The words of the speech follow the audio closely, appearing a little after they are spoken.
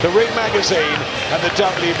The Ring Magazine and the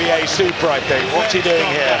WBA Super, I think. What's he doing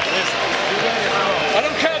here? I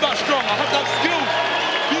don't care about strong, I have to have skills.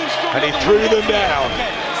 And he threw them down.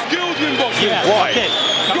 Skills in boxing. Yeah. Why?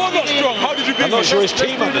 You're not strong, how did you beat me? I'm not sure his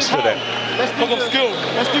team understood it. Because of skills.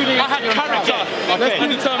 I had character. And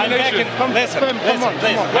determination. Listen.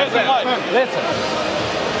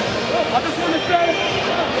 I just want to say...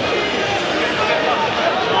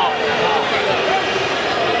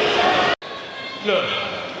 Look,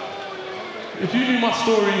 if you knew my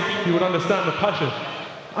story, you would understand the passion.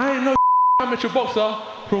 I ain't no amateur boxer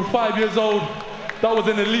from 5 years old that was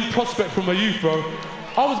an elite prospect from a youth, bro.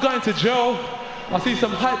 I was going to jail. I see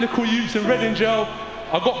some hype little youths in Reading jail.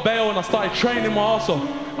 I got bail and I started training my ass off.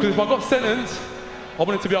 Because if I got sentenced, I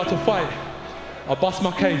wanted to be able to fight. I bust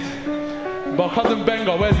my case. But cousin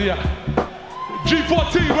Benga, where's he at?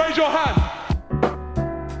 G14, raise your hand.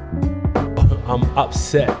 I'm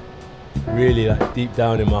upset, really, like deep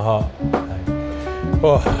down in my heart. Like,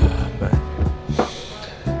 oh man.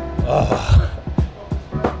 Oh.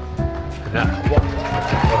 Nah, what?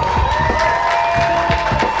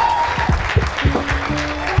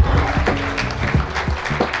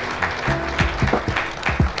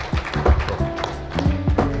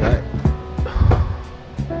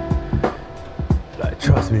 Like,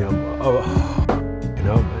 trust me, you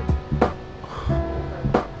know, man.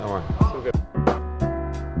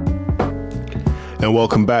 And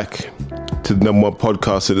welcome back to the number one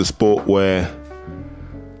podcast of the sport, where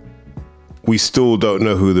we still don't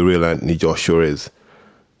know who the real Anthony Joshua is.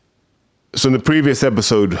 So in the previous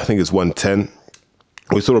episode, I think it's 110,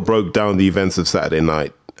 we sort of broke down the events of Saturday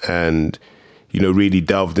night and, you know, really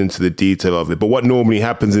delved into the detail of it. But what normally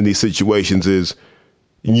happens in these situations is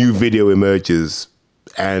new video emerges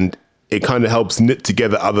and it kind of helps knit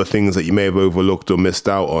together other things that you may have overlooked or missed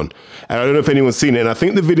out on. And I don't know if anyone's seen it, and I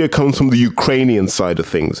think the video comes from the Ukrainian side of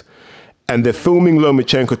things. And they're filming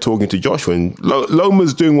Lomachenko talking to Joshua, and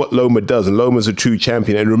Loma's doing what Loma does, and Loma's a true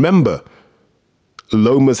champion. And remember,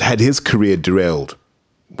 Loma's had his career derailed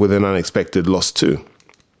with an unexpected loss too.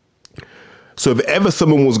 So if ever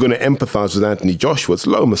someone was going to empathize with Anthony Joshua, it's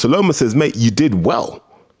Loma. So Loma says, mate, you did well.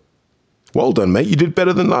 Well done, mate. You did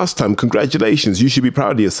better than last time. Congratulations. You should be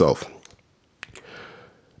proud of yourself.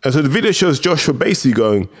 And so the video shows Joshua basically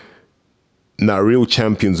going, nah, real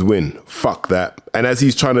champions win. Fuck that. And as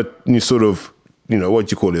he's trying to sort of, what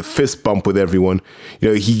do you call it, fist bump with everyone,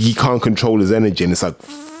 he can't control his energy. And it's like,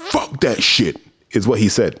 fuck that shit, is what he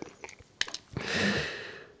said.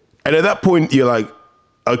 And at that point, you're like,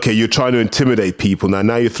 okay, you're trying to intimidate people.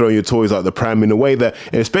 Now you're throwing your toys out the pram in a way that,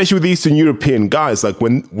 and especially with Eastern European guys, like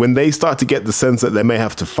when they start to get the sense that they may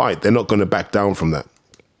have to fight, they're not going to back down from that.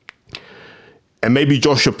 And maybe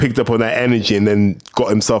Joshua picked up on that energy and then got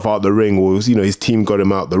himself out the ring, or his team got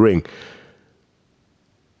him out the ring.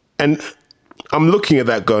 And I'm looking at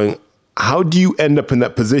that going, how do you end up in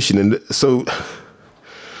that position? And so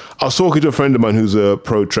I was talking to a friend of mine who's a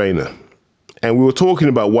pro trainer, and we were talking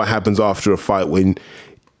about what happens after a fight when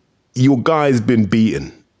your guy's been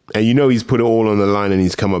beaten and he's put it all on the line and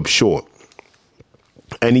he's come up short.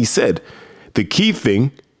 And he said, the key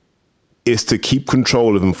thing is to keep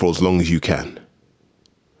control of him for as long as you can.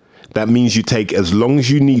 That means you take as long as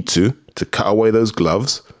you need to cut away those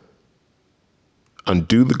gloves,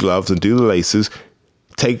 undo the gloves, undo the laces.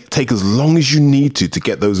 Take as long as you need to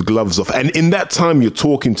get those gloves off. And in that time, you're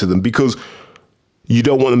talking to them because you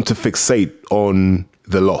don't want them to fixate on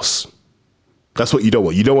the loss. That's what you don't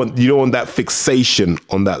want. You don't want that fixation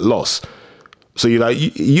on that loss. So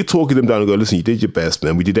you're talking them down and go, listen, you did your best,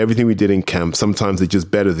 man. We did everything we did in camp. Sometimes they're just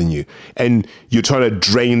better than you. And you're trying to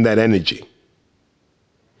drain that energy.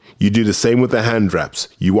 You do the same with the hand wraps.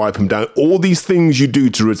 You wipe them down. All these things you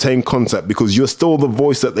do to retain contact because you're still the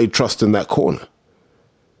voice that they trust in that corner.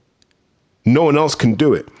 No one else can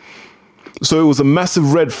do it. So it was a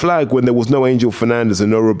massive red flag when there was no Angel Fernandez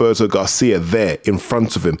and no Roberto Garcia there in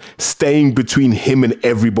front of him, staying between him and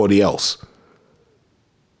everybody else.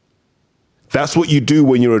 That's what you do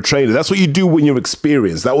when you're a trainer. That's what you do when you're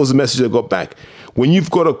experienced. That was the message I got back. When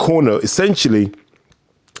you've got a corner, essentially,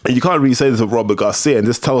 and you can't really say this of Robert Garcia, and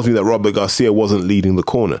this tells me that Robert Garcia wasn't leading the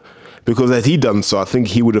corner. Because had he done so, I think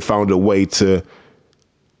he would have found a way to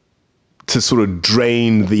sort of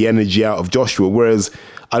drain the energy out of Joshua. Whereas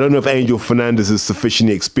I don't know if Angel Fernandez is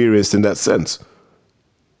sufficiently experienced in that sense.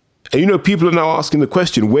 And people are now asking the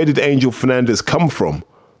question, where did Angel Fernandez come from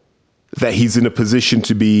that he's in a position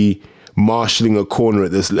to be marshalling a corner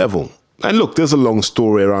at this level? And look, there's a long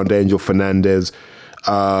story around Angel Fernandez.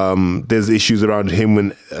 There's issues around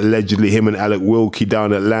allegedly him and Alec Wilkie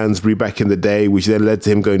down at Lansbury back in the day, which then led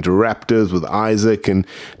to him going to Raptors with Isaac, and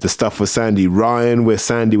the stuff with Sandy Ryan, where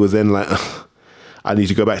Sandy was then like, I need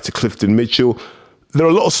to go back to Clifton Mitchell. There are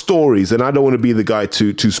a lot of stories, and I don't want to be the guy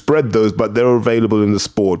to spread those, but they're available in the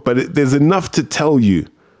sport. But there's enough to tell you.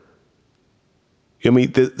 I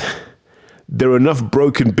mean, there are enough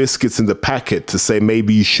broken biscuits in the packet to say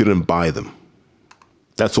maybe you shouldn't buy them.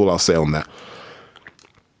 That's all I'll say on that.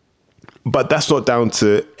 But that's not down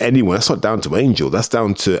to anyone. That's not down to Angel. That's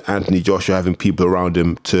down to Anthony Joshua having people around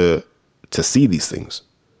him to see these things.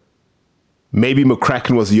 Maybe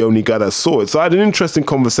McCracken was the only guy that saw it. So I had an interesting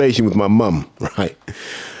conversation with my mum, right?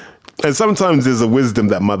 And sometimes there's a wisdom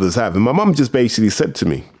that mothers have. And my mum just basically said to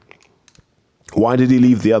me, why did he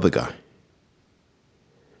leave the other guy?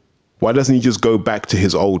 Why doesn't he just go back to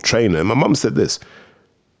his old trainer? And my mum said this: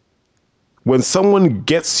 when someone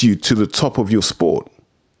gets you to the top of your sport,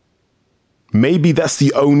 maybe that's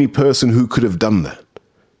the only person who could have done that.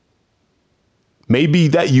 Maybe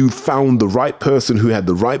that you found the right person who had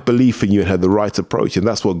the right belief in you and had the right approach, and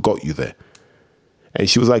that's what got you there. And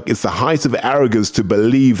she was like, it's the height of arrogance to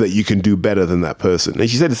believe that you can do better than that person. And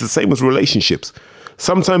she said it's the same as relationships.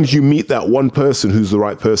 Sometimes you meet that one person who's the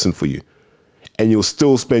right person for you, and you'll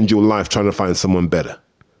still spend your life trying to find someone better.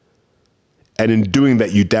 And in doing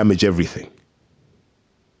that, you damage everything.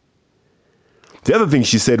 The other thing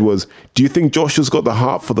she said was, do you think Joshua's got the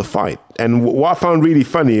heart for the fight? And what I found really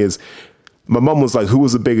funny is, my mum was like, who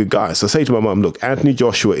was the bigger guy? So I say to my mum, look, Anthony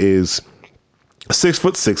Joshua is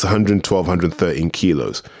 6'6", 112, 113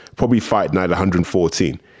 kilos. Probably fight night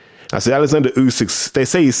 114. I said, Alexander Usyk, they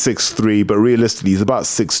say he's 6'3", but realistically he's about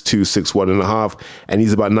 6'2", 6'1.5", and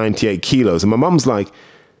he's about 98 kilos. And my mum's like,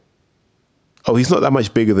 oh, he's not that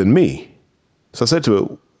much bigger than me. So I said to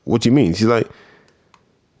her, what do you mean? She's like,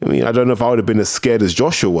 I mean, I don't know if I would have been as scared as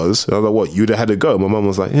Joshua was. And I was like, what, you'd have had a go? My mum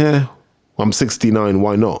was like, yeah, I'm 69,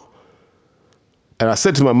 why not? And I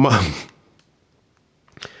said to my mum,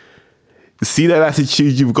 see that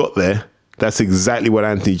attitude you've got there? That's exactly what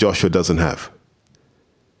Anthony Joshua doesn't have.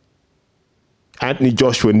 Anthony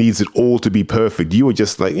Joshua needs it all to be perfect. You were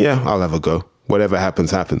just like, yeah, I'll have a go. Whatever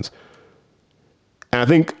happens, happens. And I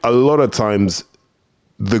think a lot of times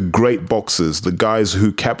the great boxers, the guys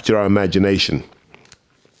who capture our imagination,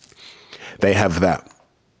 they have that.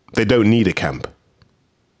 They don't need a camp.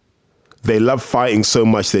 They love fighting so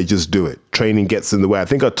much they just do it. Training gets in the way. I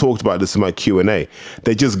think I talked about this in my Q&A.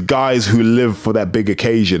 They're just guys who live for that big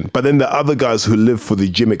occasion. But then there are other guys who live for the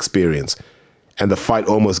gym experience, and the fight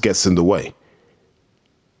almost gets in the way.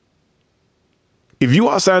 If you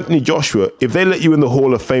ask Anthony Joshua, if they let you in the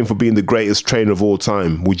Hall of Fame for being the greatest trainer of all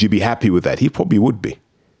time, would you be happy with that? He probably would be.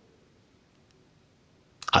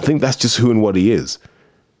 I think that's just who and what he is.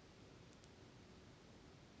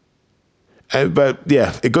 But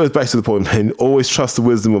yeah, it goes back to the point, man. Always trust the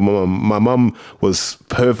wisdom of my mum. My mum was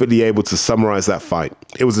perfectly able to summarize that fight.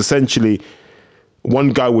 It was essentially one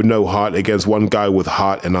guy with no heart against one guy with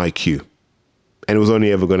heart and IQ. And it was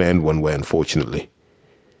only ever going to end one way, unfortunately.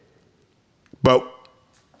 But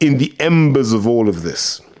in the embers of all of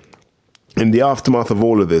this, in the aftermath of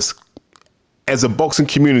all of this, as a boxing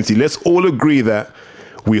community, let's all agree that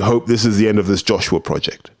we hope this is the end of this Joshua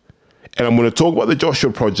project. And I'm going to talk about the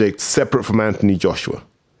Joshua project separate from Anthony Joshua.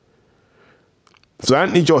 So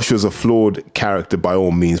Anthony Joshua is a flawed character by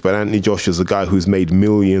all means, but Anthony Joshua is a guy who's made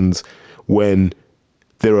millions when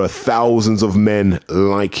there are thousands of men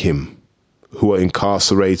like him who are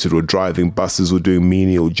incarcerated or driving buses or doing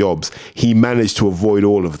menial jobs. He managed to avoid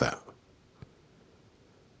all of that.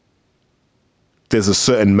 There's a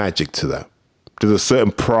certain magic to that. There's a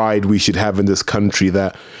certain pride we should have in this country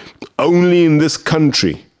that only in this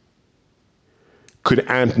country could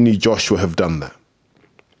Anthony Joshua have done that.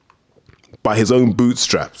 By his own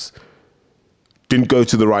bootstraps. Didn't go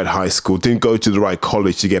to the right high school, didn't go to the right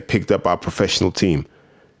college to get picked up by a professional team.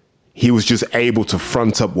 He was just able to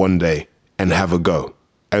front up one day and have a go.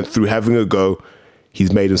 And through having a go,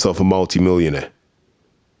 he's made himself a multimillionaire.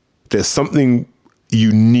 There's something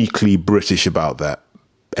uniquely British about that,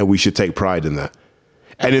 and we should take pride in that.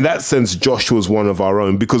 And in that sense, Joshua's one of our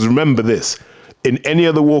own, because remember this, in any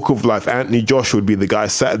other walk of life, Anthony Joshua would be the guy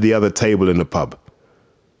sat at the other table in a pub.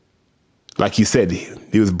 Like he said,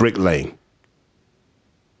 he was bricklaying.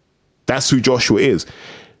 That's who Joshua is.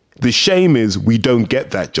 The shame is we don't get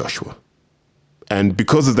that Joshua. And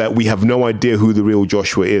because of that, we have no idea who the real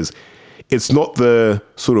Joshua is. It's not the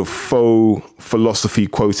sort of faux philosophy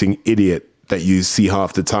quoting idiot that you see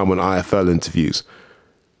half the time on IFL interviews.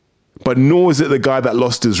 But nor is it the guy that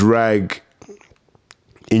lost his rag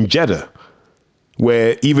in Jeddah,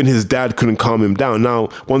 where even his dad couldn't calm him down. Now,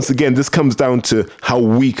 once again, this comes down to how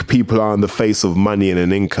weak people are in the face of money and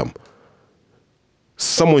an income.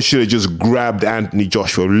 Someone should have just grabbed Anthony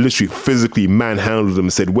Joshua, literally physically manhandled him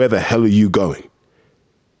and said, where the hell are you going?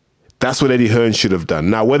 That's what Eddie Hearn should have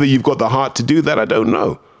done. Now, whether you've got the heart to do that, I don't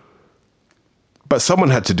know. But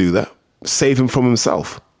someone had to do that. Save him from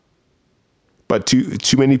himself. But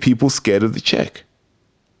too many people scared of the check.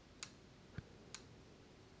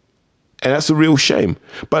 And that's a real shame.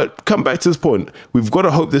 But come back to this point. We've got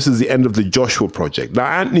to hope this is the end of the Joshua project. Now,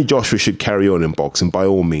 Anthony Joshua should carry on in boxing by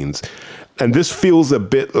all means. And this feels a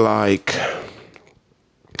bit like,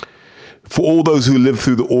 for all those who lived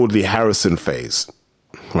through the Audley Harrison phase,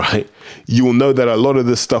 right? You will know that a lot of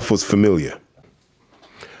this stuff was familiar.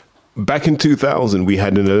 Back in 2000, we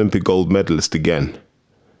had an Olympic gold medalist again.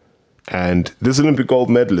 And this Olympic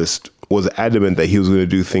gold medalist was adamant that he was going to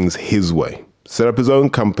do things his way. Set up his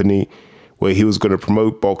own company where he was going to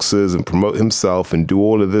promote boxers and promote himself and do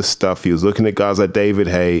all of this stuff. He was looking at guys like David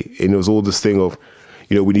Haye, and it was all this thing of,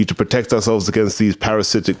 you know, we need to protect ourselves against these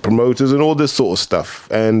parasitic promoters and all this sort of stuff.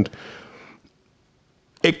 And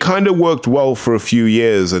it kind of worked well for a few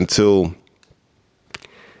years until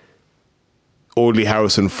Audley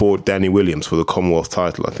Harrison fought Danny Williams for the Commonwealth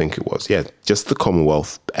title, I think it was. Yeah, just the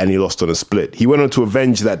Commonwealth, and he lost on a split. He went on to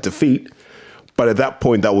avenge that defeat, but at that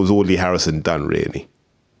point, that was Audley Harrison done, really.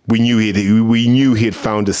 We knew he had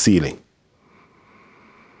found a ceiling.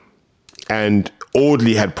 And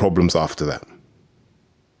Audley had problems after that.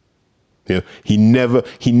 You know, he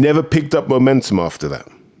never picked up momentum after that.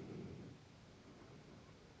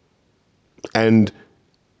 And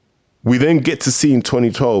we then get to see in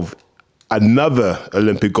 2012 another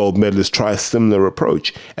Olympic gold medalist try a similar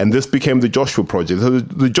approach. And this became the Joshua Project. So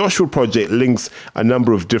the Joshua Project links a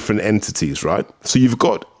number of different entities, right? So you've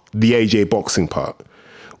got the AJ Boxing part,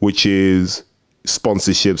 which is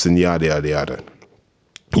sponsorships and yada, yada, yada.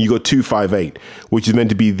 You got 258, which is meant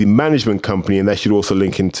to be the management company, and that should also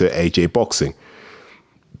link into AJ Boxing.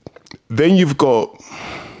 Then you've got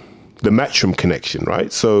the Matchroom connection,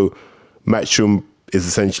 right? So Matchroom is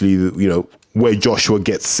essentially, you know, where Joshua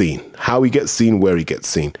gets seen, how he gets seen, where he gets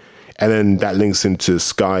seen. And then that links into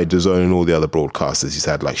Sky, DAZN, and all the other broadcasters he's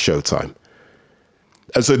had, like Showtime.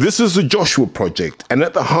 And so this is the Joshua Project. And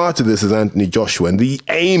at the heart of this is Anthony Joshua. And the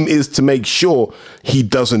aim is to make sure he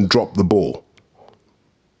doesn't drop the ball.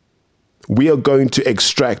 We are going to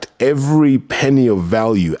extract every penny of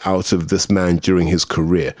value out of this man during his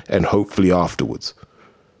career and hopefully afterwards.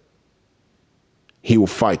 He will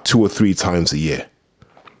fight 2 or 3 times a year.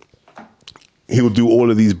 He will do all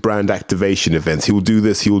of these brand activation events. He will do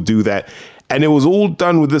this, he will do that. And it was all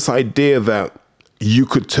done with this idea that you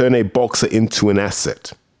could turn a boxer into an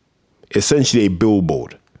asset, essentially a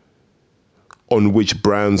billboard on which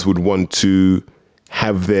brands would want to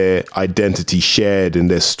have their identity shared and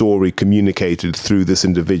their story communicated through this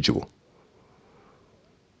individual.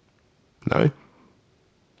 No?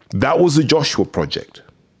 That was the Joshua Project.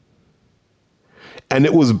 And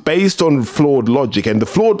it was based on flawed logic. And the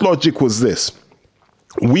flawed logic was this.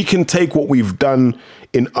 We can take what we've done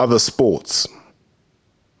in other sports,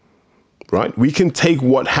 right? We can take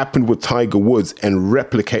what happened with Tiger Woods and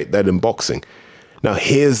replicate that in boxing. Now,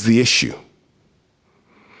 here's the issue.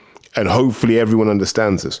 And hopefully everyone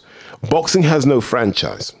understands this. Boxing has no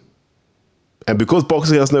franchise. And because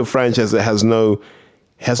boxing has no franchise, it has no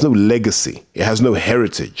legacy. It has no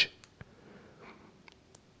heritage.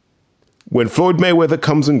 When Floyd Mayweather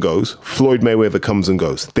comes and goes, Floyd Mayweather comes and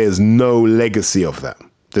goes. There's no legacy of that.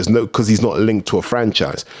 There's no, because he's not linked to a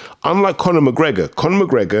franchise. Unlike Conor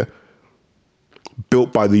McGregor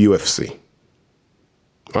built by the UFC,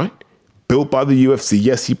 right? Built by the UFC.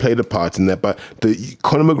 Yes, he played a part in that, but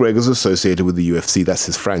Conor McGregor's associated with the UFC. That's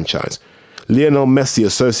his franchise. Lionel Messi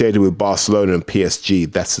associated with Barcelona and PSG.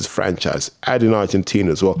 That's his franchise. Add in Argentina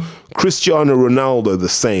as well. Cristiano Ronaldo, the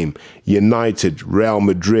same. United, Real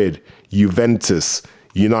Madrid, Juventus,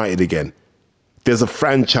 United again. There's a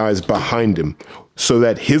franchise behind him so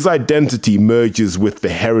that his identity merges with the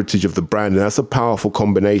heritage of the brand, and that's a powerful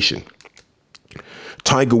combination.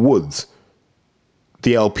 Tiger Woods,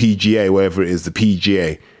 the LPGA, wherever it is, the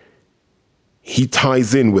PGA, he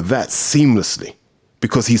ties in with that seamlessly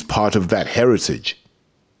because he's part of that heritage.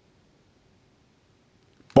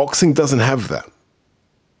 Boxing doesn't have that.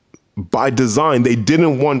 By design, they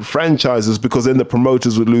didn't want franchises because then the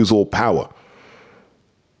promoters would lose all power.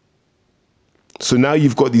 So now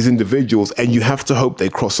you've got these individuals and you have to hope they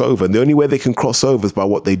cross over. And the only way they can cross over is by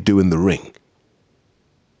what they do in the ring.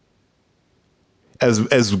 As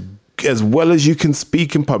well as you can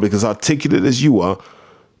speak in public, as articulate as you are,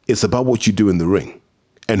 it's about what you do in the ring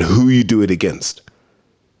and who you do it against.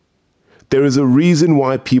 There is a reason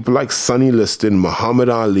why people like Sonny Liston, Muhammad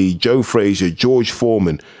Ali, Joe Frazier, George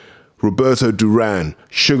Foreman, Roberto Duran,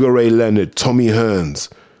 Sugar Ray Leonard, Tommy Hearns,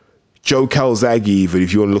 Joe Calzaghe, even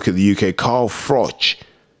if you want to look at the UK, Carl Froch.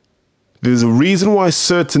 There's a reason why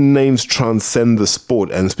certain names transcend the sport,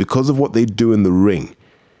 and it's because of what they do in the ring.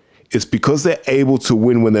 It's because they're able to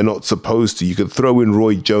win when they're not supposed to. You could throw in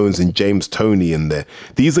Roy Jones and James Toney in there.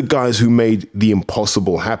 These are guys who made the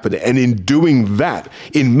impossible happen. And in doing that,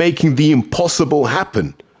 in making the impossible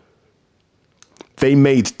happen, they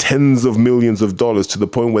made tens of millions of dollars to the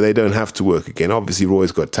point where they don't have to work again. Obviously,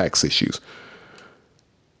 Roy's got tax issues.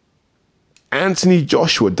 Anthony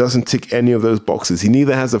Joshua doesn't tick any of those boxes. He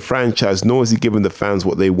neither has a franchise, nor is he giving the fans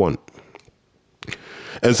what they want.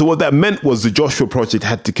 And so what that meant was the Joshua Project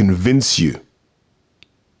had to convince you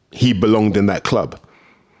he belonged in that club.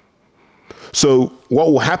 So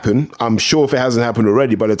what will happen, I'm sure if it hasn't happened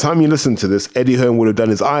already, by the time you listen to this, Eddie Hearn would have done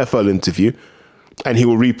his IFL interview and he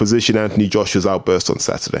will reposition Anthony Joshua's outburst on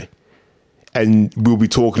Saturday. And we'll be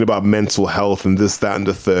talking about mental health and this, that, and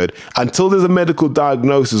the third. Until there's a medical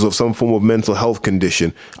diagnosis of some form of mental health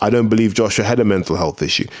condition, I don't believe Joshua had a mental health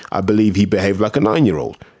issue. I believe he behaved like a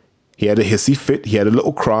 9-year-old. He had a hissy fit, he had a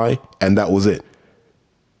little cry, and that was it.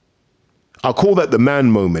 I'll call that the man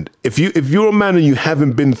moment. If you're a man and you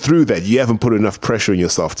haven't been through that, you haven't put enough pressure on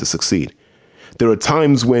yourself to succeed. There are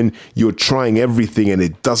times when you're trying everything and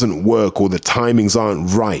it doesn't work or the timings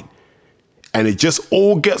aren't right. And it just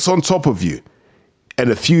all gets on top of you. And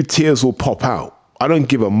a few tears will pop out. I don't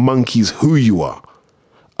give a monkey's who you are.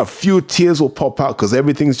 A few tears will pop out because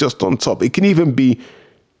everything's just on top. It can even be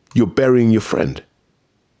you're burying your friend.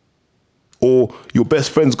 Or your best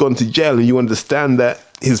friend's gone to jail and you understand that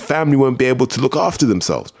his family won't be able to look after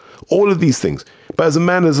themselves. All of these things. But as a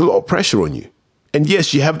man, there's a lot of pressure on you. And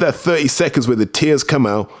yes, you have that 30 seconds where the tears come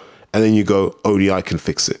out and then you go, only I can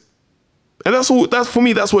fix it. And that's for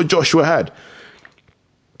me, that's what Joshua had.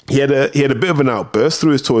 He had a bit of an outburst,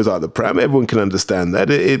 threw his toys out the pram. Everyone can understand that.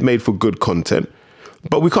 It made for good content.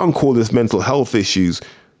 But we can't call this mental health issues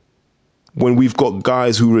when we've got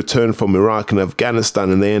guys who return from Iraq and Afghanistan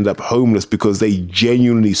and they end up homeless because they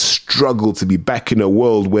genuinely struggle to be back in a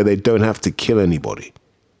world where they don't have to kill anybody.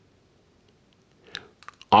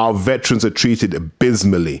 Our veterans are treated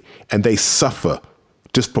abysmally and they suffer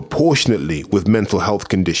disproportionately with mental health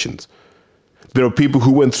conditions. There are people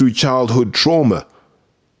who went through childhood trauma.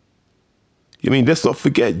 I mean, let's not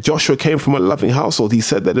forget, Joshua came from a loving household. He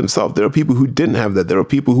said that himself. There are people who didn't have that. There are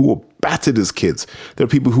people who were battered as kids. There are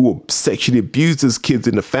people who were sexually abused as kids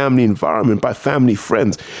in a family environment by family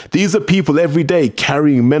friends. These are people every day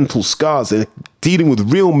carrying mental scars and dealing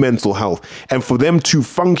with real mental health. And for them to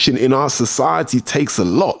function in our society takes a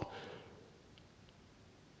lot.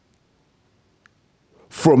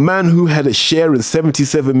 For a man who had a share in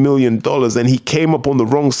 $77 million and he came up on the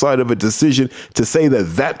wrong side of a decision to say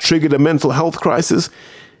that triggered a mental health crisis,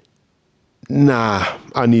 nah,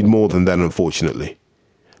 I need more than that, unfortunately.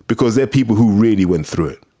 Because there are people who really went through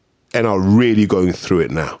it and are really going through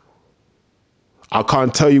it now. I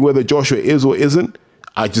can't tell you whether Joshua is or isn't.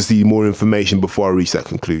 I just need more information before I reach that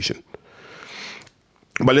conclusion.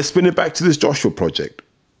 But let's spin it back to this Joshua project.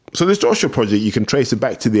 So this Joshua project, you can trace it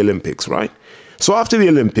back to the Olympics, right? So after the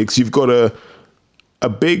Olympics, you've got a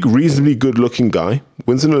big, reasonably good-looking guy,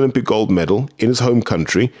 wins an Olympic gold medal in his home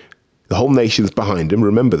country. The whole nation's behind him.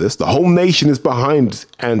 Remember this. The whole nation is behind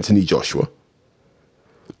Anthony Joshua.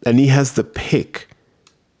 And he has the pick.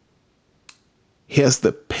 He has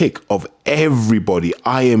the pick of everybody.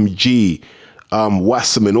 IMG,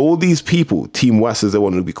 Wasserman, all these people, Team Wass as they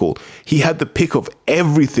want to be called. He had the pick of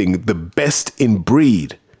everything, the best in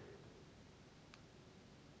breed.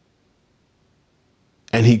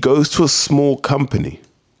 And he goes to a small company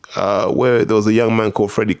where there was a young man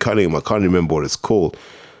called Freddie Cunningham. I can't remember what it's called.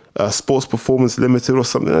 Sports Performance Limited or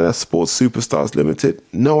something like that. Sports Superstars Limited.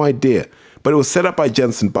 No idea. But it was set up by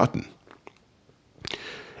Jensen Button.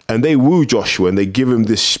 And they woo Joshua and they give him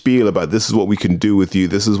this spiel about this is what we can do with you.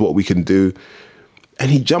 This is what we can do.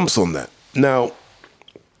 And he jumps on that. Now,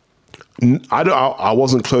 I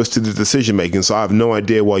wasn't close to the decision making, so I have no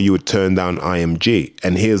idea why you would turn down IMG.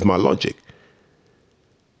 And here's my logic.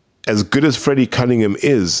 As good as Freddie Cunningham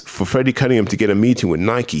is, for Freddie Cunningham to get a meeting with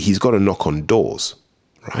Nike, he's got to knock on doors,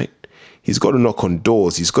 right? He's got to knock on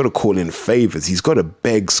doors. He's got to call in favors. He's got to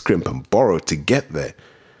beg, scrimp, and borrow to get there.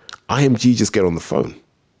 IMG just get on the phone.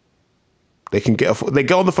 They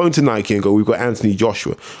get on the phone to Nike and go, we've got Anthony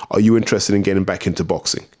Joshua. Are you interested in getting back into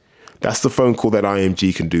boxing? That's the phone call that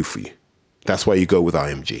IMG can do for you. That's why you go with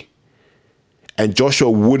IMG. And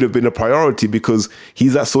Joshua would have been a priority because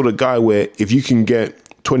he's that sort of guy where if you can get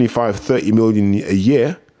 25, 30 million a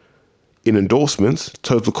year in endorsements,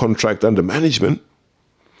 total contract under management.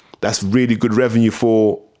 That's really good revenue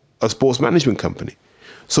for a sports management company.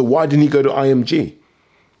 So why didn't he go to IMG?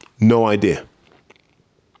 No idea.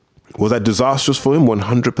 Was that disastrous for him?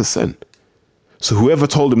 100%. So whoever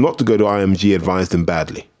told him not to go to IMG advised him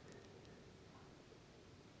badly.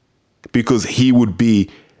 Because he would be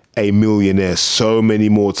a millionaire so many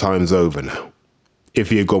more times over now if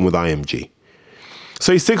he had gone with IMG.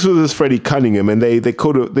 So he sticks with this Freddie Cunningham, and they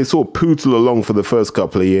sort of pootle along for the first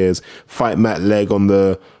couple of years, fight Matt Legg on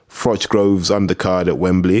the Froch Groves undercard at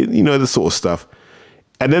Wembley, you know, the sort of stuff.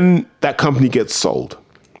 And then that company gets sold.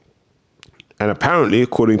 And apparently,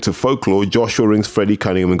 according to folklore, Joshua rings Freddie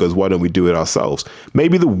Cunningham and goes, why don't we do it ourselves?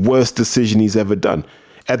 Maybe the worst decision he's ever done.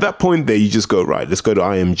 At that point there, you just go, right, let's go to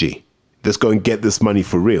IMG. Let's go and get this money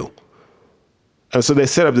for real. And so they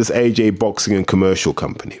set up this AJ Boxing and Commercial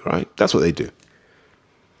Company, right? That's what they do.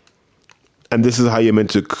 And this is how you're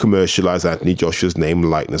meant to commercialize Anthony Joshua's name,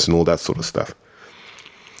 likeness, and all that sort of stuff.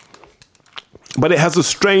 But it has a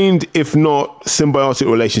strained, if not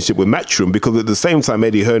symbiotic relationship with Matchroom, because at the same time,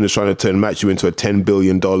 Eddie Hearn is trying to turn Matchroom into a $10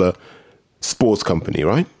 billion sports company,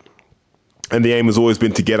 right? And the aim has always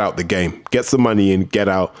been to get out the game, get some money in, get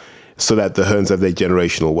out, so that the Hearns have their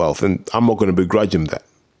generational wealth. And I'm not going to begrudge him that.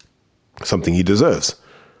 Something he deserves.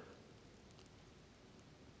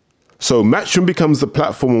 So Matchroom becomes the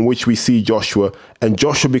platform on which we see Joshua, and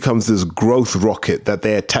Joshua becomes this growth rocket that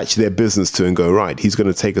they attach their business to and go, right, he's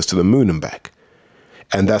going to take us to the moon and back.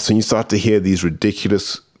 And that's when you start to hear these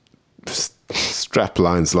ridiculous strap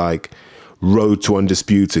lines like Road to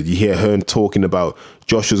Undisputed. You hear Hearn talking about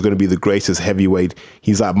Joshua's going to be the greatest heavyweight.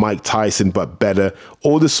 He's like Mike Tyson, but better.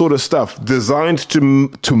 All this sort of stuff designed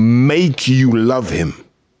to make you love him.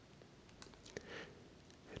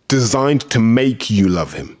 Designed to make you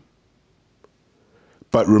love him.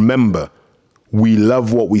 But remember, we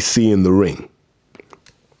love what we see in the ring.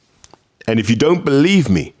 And if you don't believe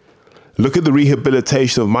me, look at the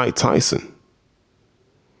rehabilitation of Mike Tyson.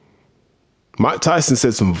 Mike Tyson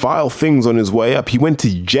said some vile things on his way up. He went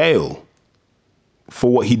to jail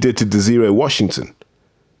for what he did to Desiree Washington.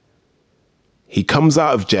 He comes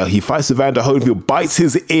out of jail. He fights Evander Holyfield, bites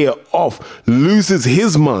his ear off, loses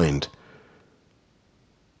his mind.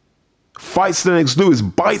 Fights Lennox Lewis,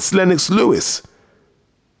 bites Lennox Lewis.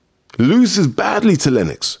 Loses badly to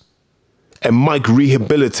Lennox. And Mike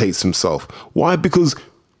rehabilitates himself. Why? Because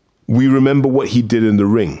we remember what he did in the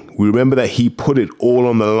ring. We remember that he put it all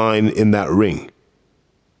on the line in that ring.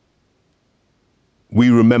 We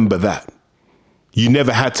remember that. You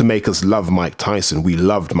never had to make us love Mike Tyson. We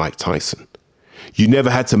loved Mike Tyson. You never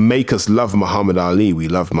had to make us love Muhammad Ali. We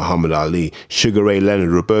loved Muhammad Ali. Sugar Ray Leonard,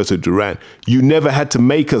 Roberto Duran. You never had to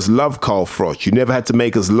make us love Carl Froch. You never had to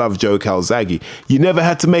make us love Joe Calzaghe. You never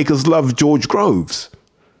had to make us love George Groves.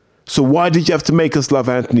 So why did you have to make us love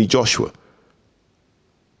Anthony Joshua?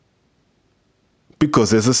 Because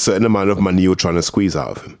there's a certain amount of money you're trying to squeeze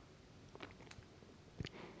out of him.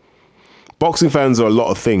 Boxing fans are a lot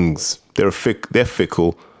of things. They're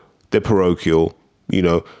fickle, they're parochial, you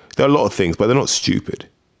know. There are a lot of things, but they're not stupid.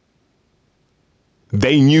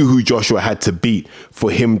 They knew who Joshua had to beat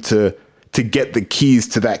for him to get the keys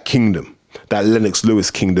to that kingdom, that Lennox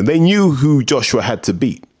Lewis kingdom. They knew who Joshua had to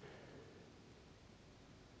beat.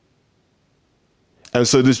 And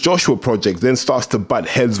so this Joshua project then starts to butt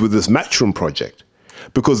heads with this Matchroom project,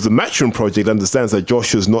 because the Matchroom project understands that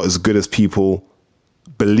Joshua's not as good as people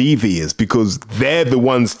believe he is, because they're the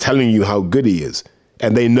ones telling you how good he is,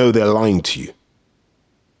 and they know they're lying to you.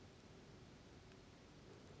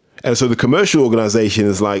 And so the commercial organization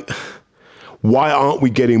is like, why aren't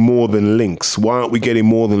we getting more than Lynx? Why aren't we getting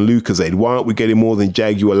more than Lucozade? Why aren't we getting more than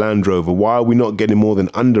Jaguar Land Rover? Why are we not getting more than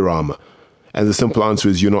Under Armour? And the simple answer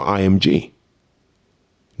is you're not IMG.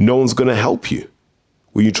 No one's going to help you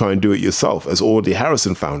when you try and do it yourself, as Audley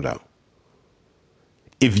Harrison found out.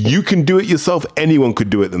 If you can do it yourself, anyone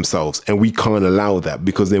could do it themselves. And we can't allow that,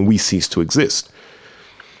 because then we cease to exist.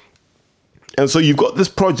 And so you've got this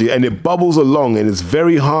project and it bubbles along and it's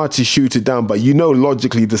very hard to shoot it down, but you know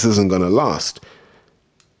logically this isn't going to last.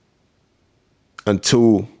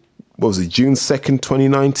 Until, what was it, June 2nd,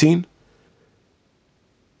 2019?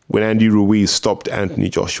 When Andy Ruiz stopped Anthony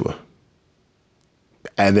Joshua.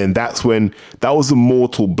 And then that was a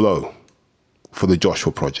mortal blow for the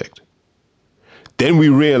Joshua project. Then we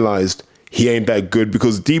realized he ain't that good,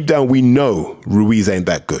 because deep down we know Ruiz ain't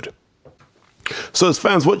that good. So as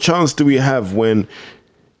fans, what chance do we have when,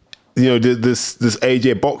 you know, this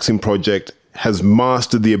AJ Boxing project has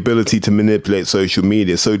mastered the ability to manipulate social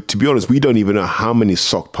media? So to be honest, we don't even know how many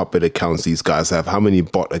sock puppet accounts these guys have, how many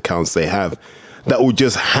bot accounts they have that will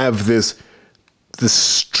just have this this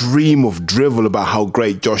stream of drivel about how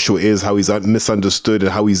great Joshua is, how he's misunderstood,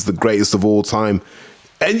 and how he's the greatest of all time.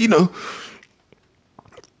 And, you know,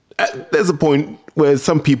 there's a point where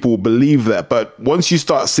some people believe that, but once you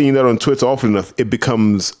start seeing that on Twitter often enough, it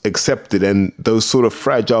becomes accepted. And those sort of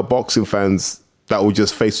fragile boxing fans that will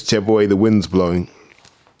just face whichever way the wind's blowing,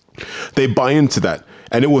 they buy into that.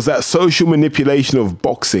 And it was that social manipulation of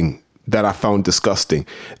boxing that I found disgusting.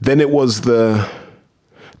 Then it was the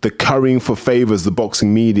currying for favors the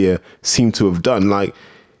boxing media seemed to have done. Like,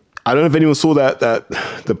 I don't know if anyone saw that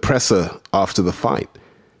the presser after the fight.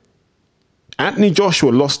 Anthony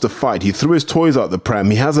Joshua lost the fight. He threw his toys out the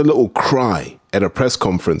pram. He has a little cry at a press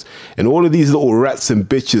conference. And all of these little rats and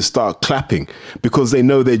bitches start clapping because they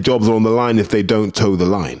know their jobs are on the line if they don't toe the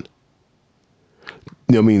line.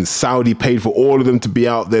 You know what I mean? Saudi paid for all of them to be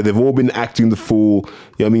out there. They've all been acting the fool. You know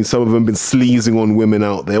what I mean? Some of them have been sleazing on women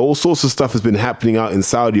out there. All sorts of stuff has been happening out in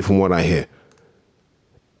Saudi from what I hear.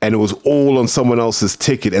 And it was all on someone else's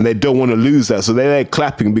ticket. And they don't want to lose that. So they're there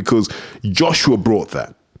clapping because Joshua brought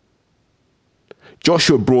that.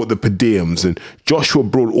 Joshua brought the per diems and Joshua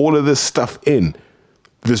brought all of this stuff in.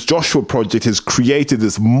 This Joshua project has created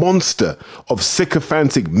this monster of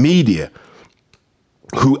sycophantic media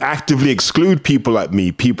who actively exclude people like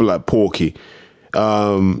me, people like Porky.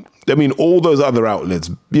 I mean, all those other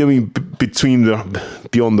outlets, I mean,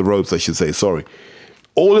 beyond the ropes, I should say, sorry.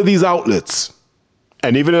 All of these outlets,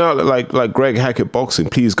 and even an outlet like Greg Hackett Boxing,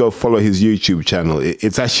 please go follow his YouTube channel.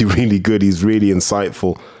 It's actually really good. He's really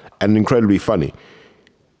insightful and incredibly funny.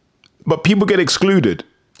 But people get excluded.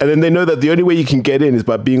 And then they know that the only way you can get in is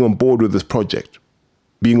by being on board with this project,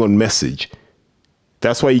 being on message.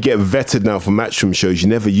 That's why you get vetted now for Matchroom shows you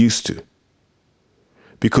never used to.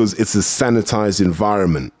 Because it's a sanitized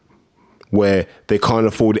environment where they can't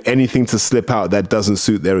afford anything to slip out that doesn't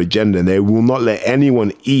suit their agenda. And they will not let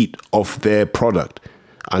anyone eat off their product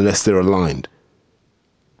unless they're aligned.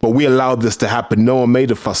 But we allowed this to happen. No one made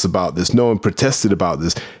a fuss about this. No one protested about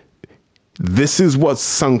this. This is what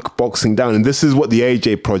sunk boxing down. And this is what the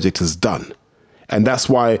AJ Project has done. And that's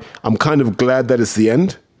why I'm kind of glad that it's the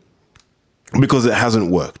end. Because it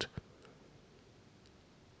hasn't worked.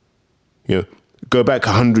 You know, go back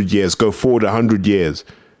 100 years, go forward 100 years.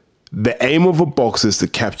 The aim of a boxer is to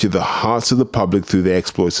capture the hearts of the public through their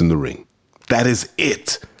exploits in the ring. That is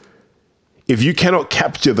it. If you cannot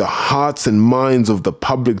capture the hearts and minds of the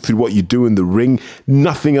public through what you do in the ring,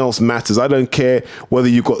 nothing else matters. I don't care whether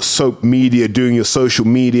you've got soap media doing your social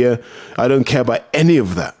media. I don't care about any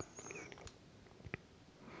of that.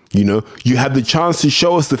 You know, you had the chance to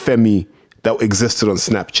show us the Femi that existed on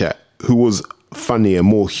Snapchat, who was funnier,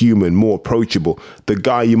 more human, more approachable. The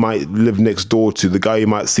guy you might live next door to, the guy you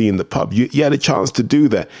might see in the pub. You had a chance to do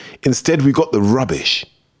that. Instead, we got the rubbish.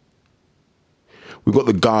 We got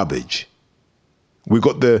the garbage. We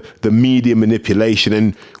got the media manipulation,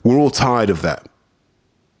 and we're all tired of that.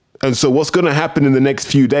 And so what's going to happen in the next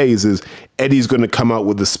few days is Eddie's going to come out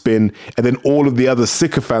with a spin, and then all of the other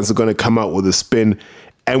sycophants are going to come out with a spin,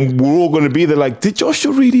 and we're all going to be there like, did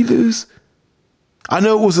Joshua really lose? I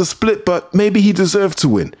know it was a split, but maybe he deserved to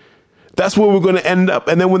win. That's where we're going to end up.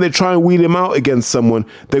 And then when they try and wheel him out against someone,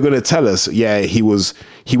 they're going to tell us, yeah, he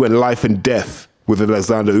went life and death with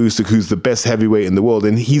Alexander Usyk, who's the best heavyweight in the world.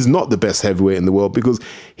 And he's not the best heavyweight in the world because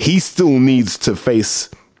he still needs to face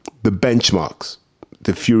the benchmarks,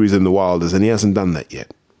 the Furies and the Wilders, and he hasn't done that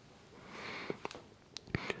yet.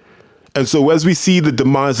 And so as we see the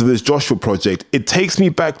demise of this Joshua project, it takes me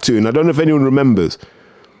back to, and I don't know if anyone remembers,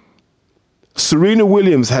 Serena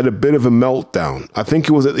Williams had a bit of a meltdown. I think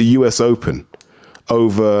it was at the US Open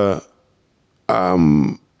over,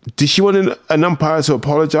 did she want an umpire to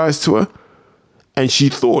apologize to her? And she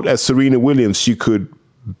thought, as Serena Williams, she could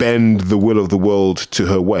bend the will of the world to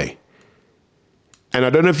her way. And I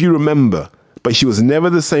don't know if you remember, but she was never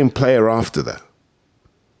the same player after that.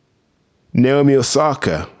 Naomi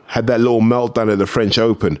Osaka had that little meltdown at the French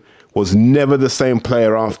Open, was never the same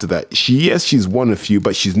player after that. She's won a few,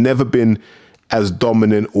 but she's never been as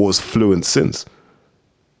dominant or as fluent since.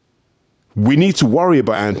 We need to worry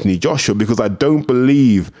about Anthony Joshua because I don't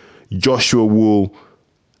believe Joshua will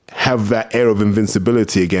have that air of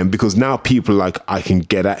invincibility again, because now people are like, I can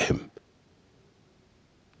get at him.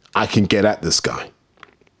 I can get at this guy.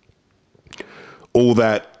 All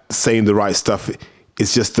that saying the right stuff,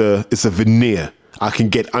 it's just it's a veneer. I can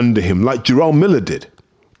get under him like Jarrell Miller did.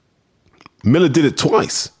 Miller did it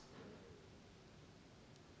twice.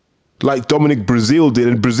 Like Dominic Breazeale did,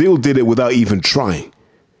 and Breazeale did it without even trying.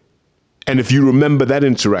 And if you remember that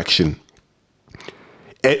interaction,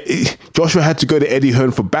 Joshua had to go to Eddie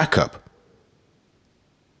Hearn for backup.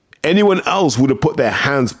 Anyone else would have put their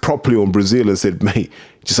hands properly on Brazil and said, mate,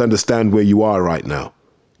 just understand where you are right now.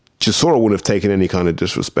 Chisora wouldn't have taken any kind of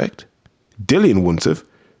disrespect. Dillian wouldn't have.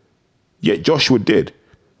 Yet Joshua did.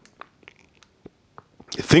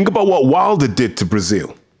 Think about what Wilder did to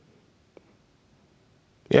Brazil.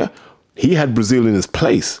 Yeah, he had Brazil in his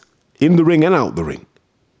place, in the ring and out the ring.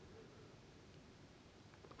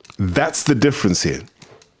 That's the difference here.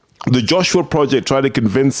 The Joshua Project tried to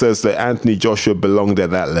convince us that Anthony Joshua belonged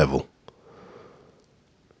at that level.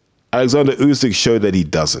 Alexander Usyk showed that he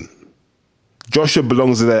doesn't. Joshua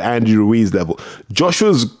belongs at that Andy Ruiz level.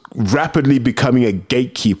 Joshua's rapidly becoming a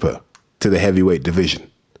gatekeeper to the heavyweight division.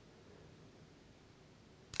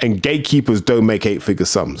 And gatekeepers don't make 8-figure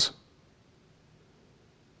sums.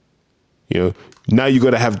 You know, now you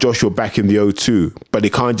got to have Joshua back in the O2, but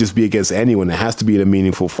it can't just be against anyone. It has to be in a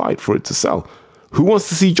meaningful fight for it to sell. Who wants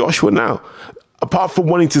to see Joshua now? Apart from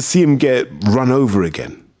wanting to see him get run over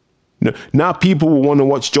again. You know, now people will want to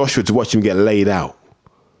watch Joshua to watch him get laid out.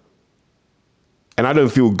 And I don't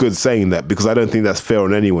feel good saying that because I don't think that's fair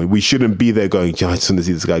on anyone. We shouldn't be there going, I just want to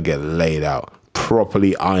see this guy get laid out,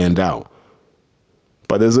 properly ironed out.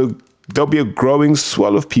 But there'll be a growing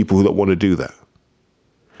swell of people that want to do that.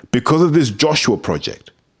 Because of this Joshua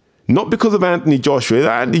Project. Not because of Anthony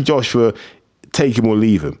Joshua. Anthony Joshua, take him or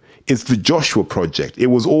leave him. It's the Joshua Project. It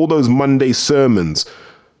was all those Monday sermons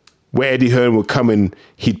where Eddie Hearn would come in,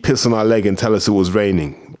 he'd piss on our leg and tell us it was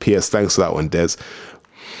raining. P.S. Thanks for that one, Des.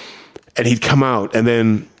 And he'd come out, and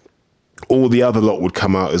then all the other lot would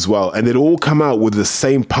come out as well. And they'd all come out with the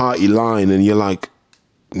same party line, and you're like,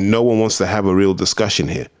 no one wants to have a real discussion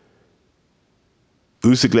here.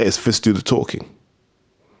 Usyk let his fist do the talking.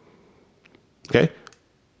 Okay?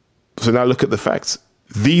 So now look at the facts.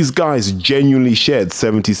 These guys genuinely shared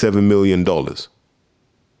 $77 million.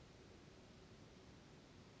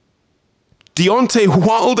 Deontay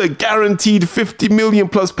Wilder guaranteed $50 million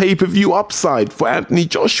plus pay-per-view upside for Anthony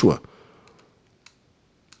Joshua.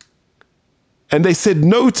 And they said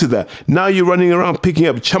no to that. Now you're running around picking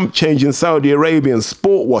up chump change in Saudi Arabia and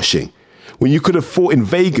sport washing when you could have fought in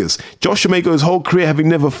Vegas. Joshua may go his whole career having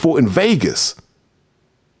never fought in Vegas.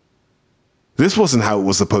 This wasn't how it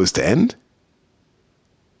was supposed to end.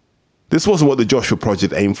 This wasn't what the Joshua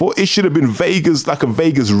Project aimed for. It should have been Vegas, like a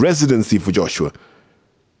Vegas residency for Joshua.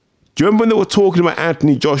 Do you remember when they were talking about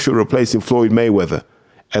Anthony Joshua replacing Floyd Mayweather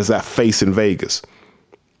as that face in Vegas?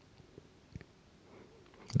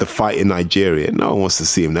 The fight in Nigeria. No one wants to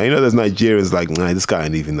see him now. You know, there's Nigerians like, nah, this guy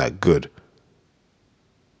ain't even that good.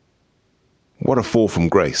 What a fall from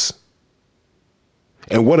grace.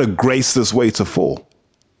 And what a graceless way to fall.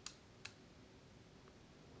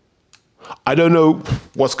 I don't know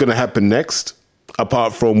what's going to happen next,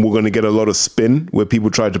 apart from we're going to get a lot of spin where people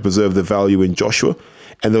try to preserve the value in Joshua.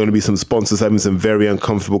 And there are going to be some sponsors having some very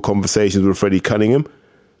uncomfortable conversations with Freddie Cunningham.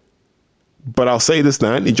 But I'll say this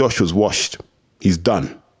now, Anthony Joshua's washed. He's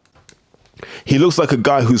done. He looks like a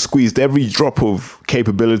guy who squeezed every drop of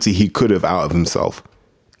capability he could have out of himself.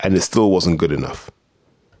 And it still wasn't good enough.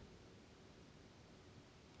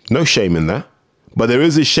 No shame in that. But there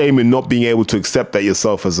is a shame in not being able to accept that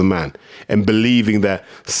yourself as a man and believing that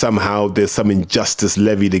somehow there's some injustice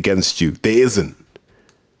levied against you. There isn't.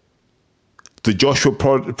 The Joshua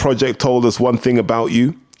Project told us one thing about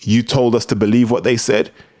you. You told us to believe what they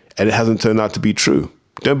said, and it hasn't turned out to be true.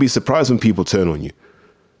 Don't be surprised when people turn on you.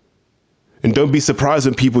 And don't be surprised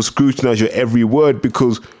when people scrutinize your every word,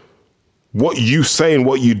 because what you say and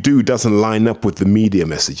what you do doesn't line up with the media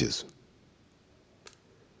messages.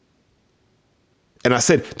 And I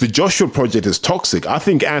said, the Joshua Project is toxic. I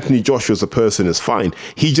think Anthony Joshua as a person is fine.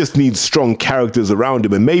 He just needs strong characters around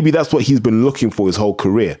him. And maybe that's what he's been looking for his whole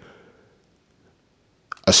career.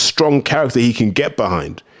 A strong character he can get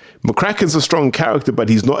behind. McCracken's a strong character, but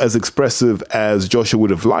he's not as expressive as Joshua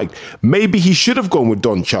would have liked. Maybe he should have gone with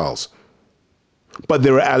Don Charles. But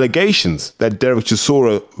there are allegations that Derek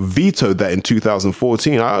Chisora vetoed that in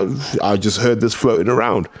 2014. I just heard this floating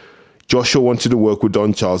around. Joshua wanted to work with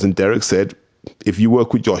Don Charles, and Derek said, if you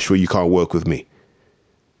work with Joshua, you can't work with me.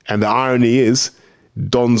 And the irony is,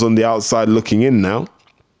 Don's on the outside looking in now,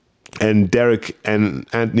 and Derek and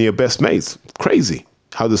Anthony are best mates. Crazy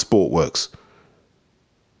how the sport works.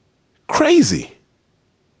 Crazy.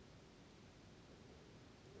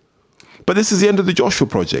 But this is the end of the Joshua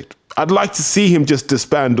Project. I'd like to see him just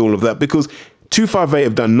disband all of that, because 258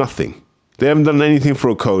 have done nothing. They haven't done anything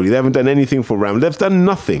for Cody. They haven't done anything for Ram. They've done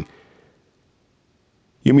nothing.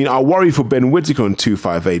 You mean, I worry for Ben Whittaker on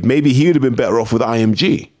 258. Maybe he would have been better off with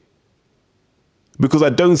IMG. Because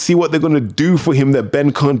I don't see what they're going to do for him that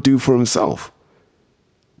Ben can't do for himself.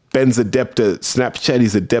 Ben's adept at Snapchat.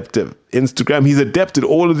 He's adept at Instagram. He's adept at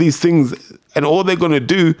all of these things. And all they're going to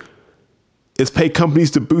do is pay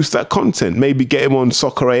companies to boost that content. Maybe get him on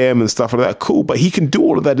Soccer AM and stuff like that. Cool. But he can do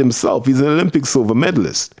all of that himself. He's an Olympic silver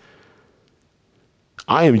medalist.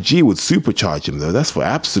 IMG would supercharge him, though. That's for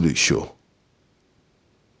absolute sure.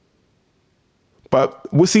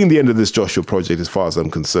 But we're seeing the end of this Joshua project as far as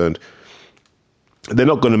I'm concerned. They're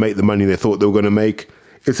not going to make the money they thought they were going to make.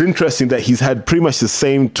 It's interesting that he's had pretty much the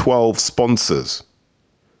same 12 sponsors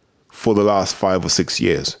for the last 5 or 6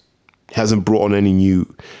 years. Hasn't brought on any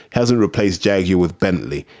new, hasn't replaced Jaguar with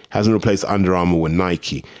Bentley, hasn't replaced Under Armour with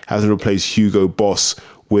Nike, hasn't replaced Hugo Boss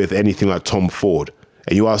with anything like Tom Ford.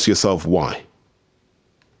 And you ask yourself, why?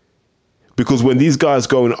 Because when these guys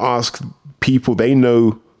go and ask people they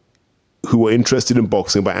know who are interested in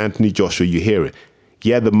boxing about Anthony Joshua, you hear it.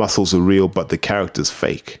 Yeah, the muscles are real, but the character's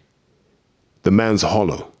fake. The man's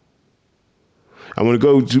hollow. I'm going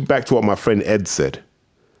to go back to what my friend Ed said.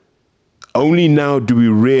 Only now do we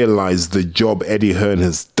realize the job Eddie Hearn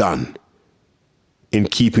has done in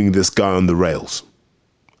keeping this guy on the rails.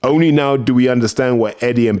 Only now do we understand what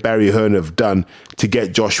Eddie and Barry Hearn have done to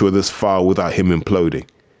get Joshua this far without him imploding.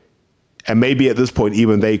 And maybe at this point,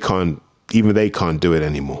 even they can't do it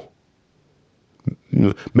anymore.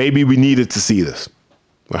 Maybe we needed to see this,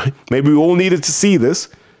 right? Maybe we all needed to see this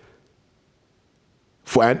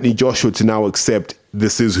for Anthony Joshua to now accept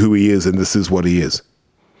this is who he is and this is what he is.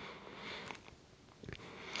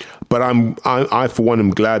 But I for one,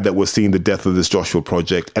 am glad that we're seeing the death of this Joshua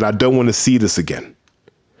project, and I don't want to see this again.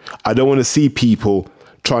 I don't want to see people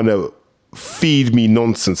trying to feed me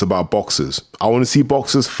nonsense about boxers. I want to see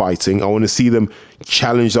boxers fighting. I want to see them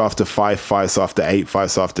challenged after 5 fights, after 8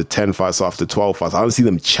 fights, after 10 fights, after 12 fights. I want to see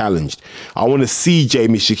them challenged. I want to see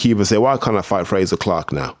Jamie Shakiva say, why can't I fight Fraser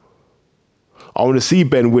Clark now? I want to see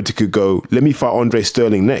Ben Whittaker go, let me fight Andre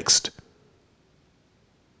Sterling next.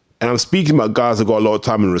 And I'm speaking about guys I've got a lot of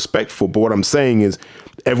time and respect for, but what I'm saying is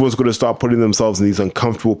everyone's going to start putting themselves in these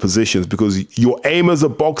uncomfortable positions because your aim as a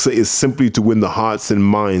boxer is simply to win the hearts and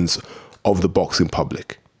minds of the boxing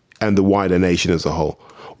public and the wider nation as a whole.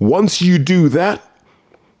 Once you do that,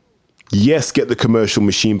 yes, get the commercial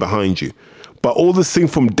machine behind you. But all this thing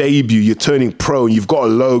from debut, you're turning pro and you've got a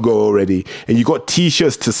logo already and you've got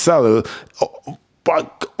T-shirts to sell.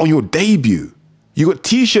 But on your debut, you got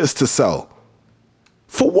T-shirts to sell.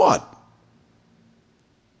 For what?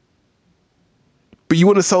 But you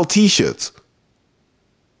want to sell T-shirts.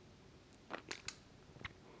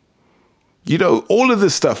 You know, all of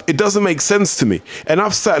this stuff, it doesn't make sense to me. And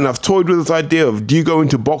I've sat and I've toyed with this idea of, do you go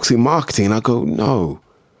into boxing marketing? And I go, no.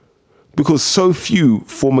 Because so few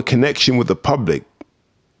form a connection with the public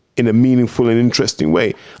in a meaningful and interesting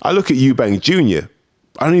way. I look at Eubank Jr.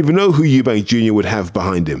 I don't even know who Eubank Jr. would have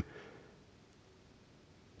behind him.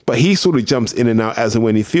 But he sort of jumps in and out as and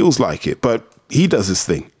when he feels like it. But he does his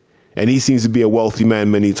thing. And he seems to be a wealthy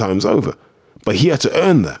man many times over. But he had to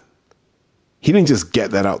earn that. He didn't just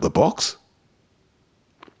get that out the box.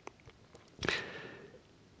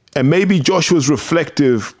 And maybe Joshua's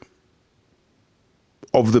reflective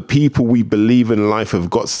of the people we believe in life have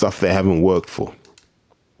got stuff they haven't worked for.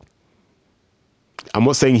 I'm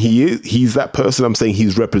not saying he's that person. I'm saying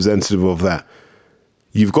he's representative of that.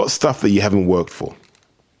 You've got stuff that you haven't worked for.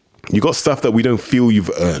 You've got stuff that we don't feel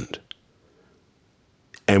you've earned.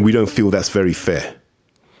 And we don't feel that's very fair.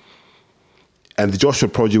 And the Joshua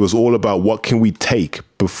Project was all about what can we take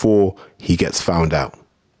before he gets found out.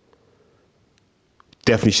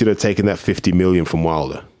 Definitely should have taken that 50 million from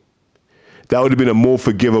Wilder. That would have been a more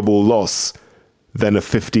forgivable loss than a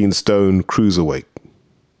 15-stone cruiserweight,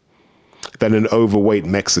 than an overweight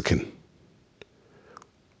Mexican.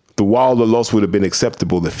 The Wilder loss would have been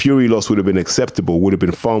acceptable. The Fury loss would have been acceptable, would have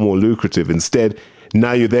been far more lucrative. Instead,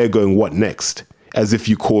 now you're there going, what next? As if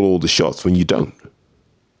you call all the shots when you don't.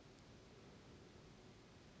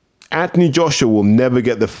 Anthony Joshua will never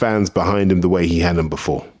get the fans behind him the way he had them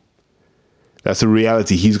before. That's a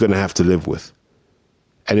reality he's going to have to live with.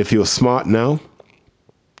 And if he was smart now,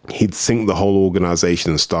 he'd sink the whole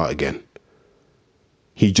organization and start again.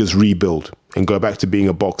 He'd just rebuild and go back to being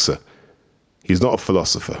a boxer. He's not a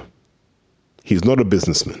philosopher. He's not a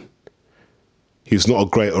businessman. He's not a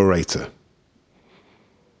great orator.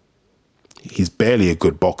 He's barely a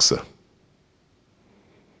good boxer.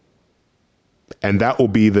 And that will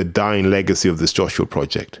be the dying legacy of this Joshua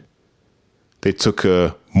Project. They took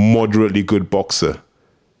a moderately good boxer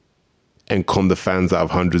and conned the fans out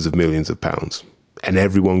of hundreds of millions of pounds. And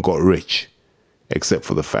everyone got rich, except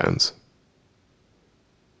for the fans.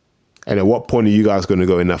 And at what point are you guys going to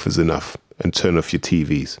go enough is enough and turn off your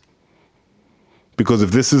TVs? Because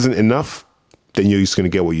if this isn't enough, then you're just going to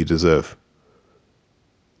get what you deserve.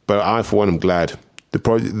 But I, for one, am glad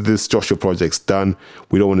this Joshua project's done.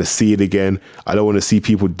 We don't want to see it again. I don't want to see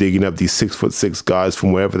people digging up these 6'6" guys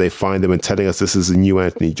from wherever they find them and telling us this is a new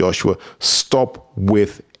Anthony Joshua. Stop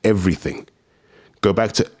with everything. Go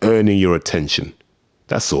back to earning your attention.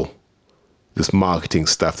 That's all. This marketing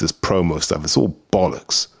stuff, this promo stuff, it's all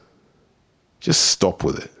bollocks. Just stop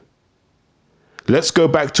with it. Let's go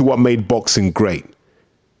back to what made boxing great.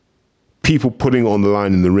 People putting it on the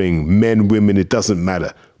line in the ring, men, women, it doesn't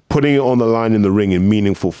matter. Putting it on the line in the ring in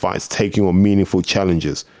meaningful fights, taking on meaningful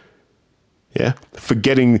challenges. Yeah?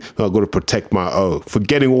 Forgetting, I've got to protect my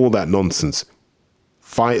forgetting all that nonsense.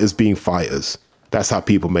 Fighters being fighters. That's how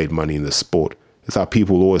people made money in this sport. It's how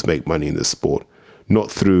people always make money in this sport.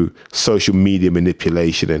 Not through social media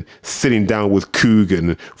manipulation and sitting down with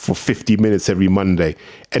Coogan for 50 minutes every Monday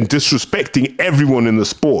and disrespecting everyone in the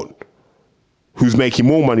sport who's making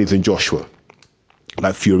more money than Joshua,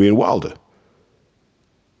 like Fury and Wilder.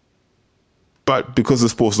 But because the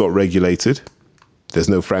sport's not regulated, there's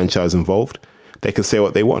no franchise involved, they can say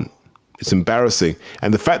what they want. It's embarrassing.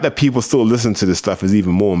 And the fact that people still listen to this stuff is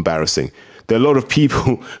even more embarrassing. There are a lot of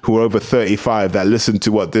people who are over 35 that listen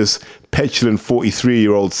to what this petulant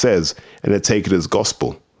 43-year-old says and they take it as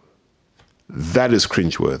gospel. That is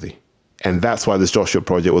cringeworthy. And that's why this Joshua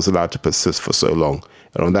project was allowed to persist for so long.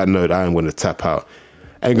 And on that note, I am going to tap out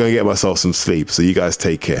and going to get myself some sleep. So you guys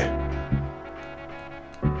take care.